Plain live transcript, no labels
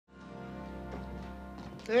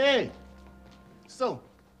Hey. So,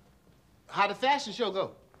 how'd the fashion show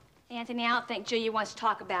go? Anthony, I don't think Julia wants to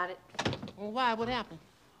talk about it. Well, why? What happened?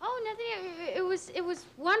 Oh, nothing. It was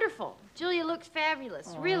wonderful. Julia looked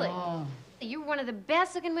fabulous, really. You were one of the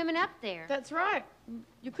best-looking women up there. That's right.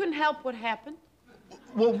 You couldn't help what happened.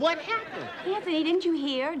 Well, what happened? Anthony, didn't you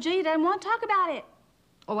hear? Julia doesn't want to talk about it.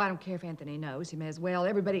 Oh, I don't care if Anthony knows. He may as well.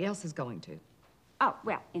 Everybody else is going to. Oh,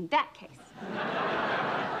 well, in that case,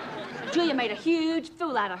 Julia made a huge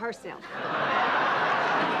fool out of herself.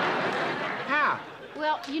 How?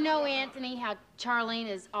 Well, you know, Anthony, how Charlene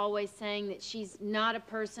is always saying that she's not a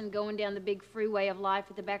person going down the big freeway of life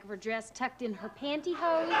with the back of her dress tucked in her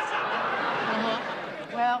pantyhose.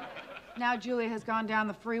 Well, now Julia has gone down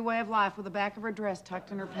the freeway of life with the back of her dress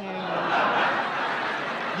tucked in her pantyhose.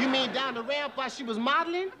 You mean down the ramp while she was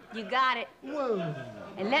modeling? You got it. Whoa.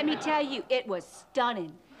 And let me tell you, it was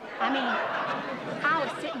stunning. I mean, I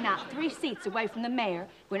was sitting out 3 seats away from the mayor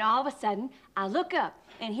when all of a sudden I look up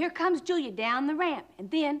and here comes Julia down the ramp. And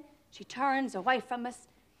then she turns away from us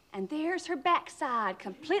and there's her backside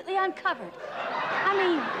completely uncovered. I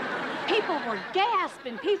mean, people were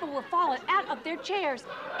gasping, people were falling out of their chairs.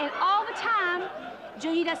 And all the time,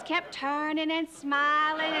 Julia just kept turning and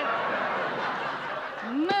smiling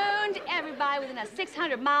and mooned everybody within a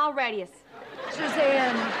 600-mile radius.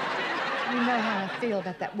 Suzanne, you know how I feel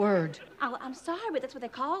about that word. Oh, I'm sorry, but that's what they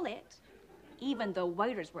call it. Even the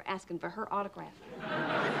waiters were asking for her autograph.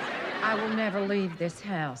 I will never leave this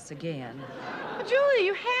house again. But Julia,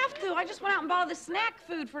 you have to. I just went out and bought all the snack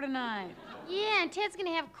food for tonight. Yeah, and Ted's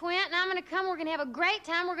gonna have Quint, and I'm gonna come. We're gonna have a great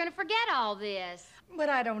time. We're gonna forget all this. What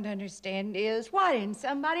I don't understand is, why didn't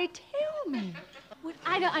somebody tell me? What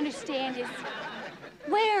I don't understand is,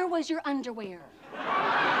 where was your underwear?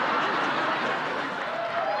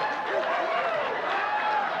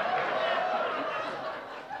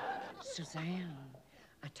 Suzanne,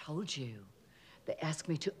 I told you. They asked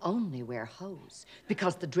me to only wear hose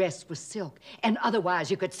because the dress was silk, and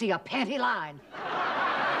otherwise you could see a panty line.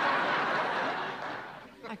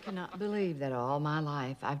 I cannot believe that all my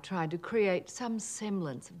life I've tried to create some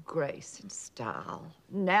semblance of grace and style.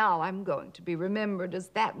 Now I'm going to be remembered as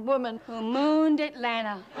that woman who mooned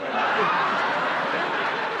Atlanta.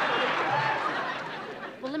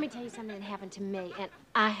 Well, let me tell you something that happened to me, and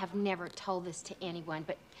I have never told this to anyone,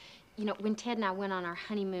 but you know, when Ted and I went on our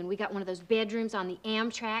honeymoon, we got one of those bedrooms on the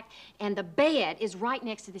Amtrak, and the bed is right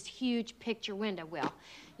next to this huge picture window. Well,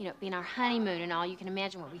 you know, being our honeymoon and all, you can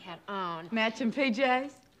imagine what we had on. Matching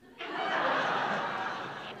PJs?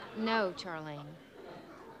 No, Charlene.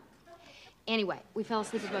 Anyway, we fell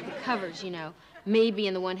asleep above the covers, you know, me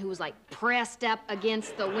being the one who was, like, pressed up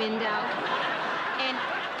against the window. And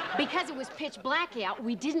because it was pitch black out,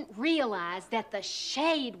 we didn't realize that the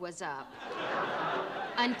shade was up.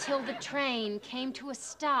 Until the train came to a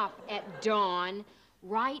stop at dawn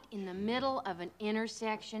right in the middle of an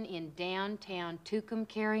intersection in downtown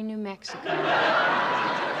Tucumcari, New Mexico,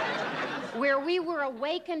 where we were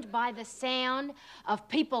awakened by the sound of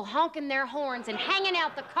people honking their horns and hanging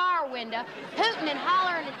out the car window, hooting and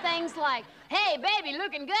hollering at things like, "Hey, baby,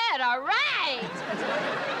 looking good, all right."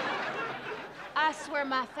 I swear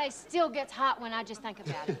my face still gets hot when I just think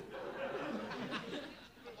about it.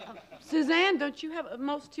 Suzanne, don't you have a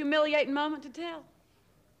most humiliating moment to tell?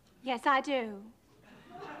 Yes, I do.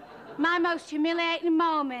 My most humiliating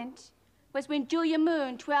moment was when Julia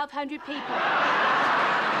mooned 1,200 people.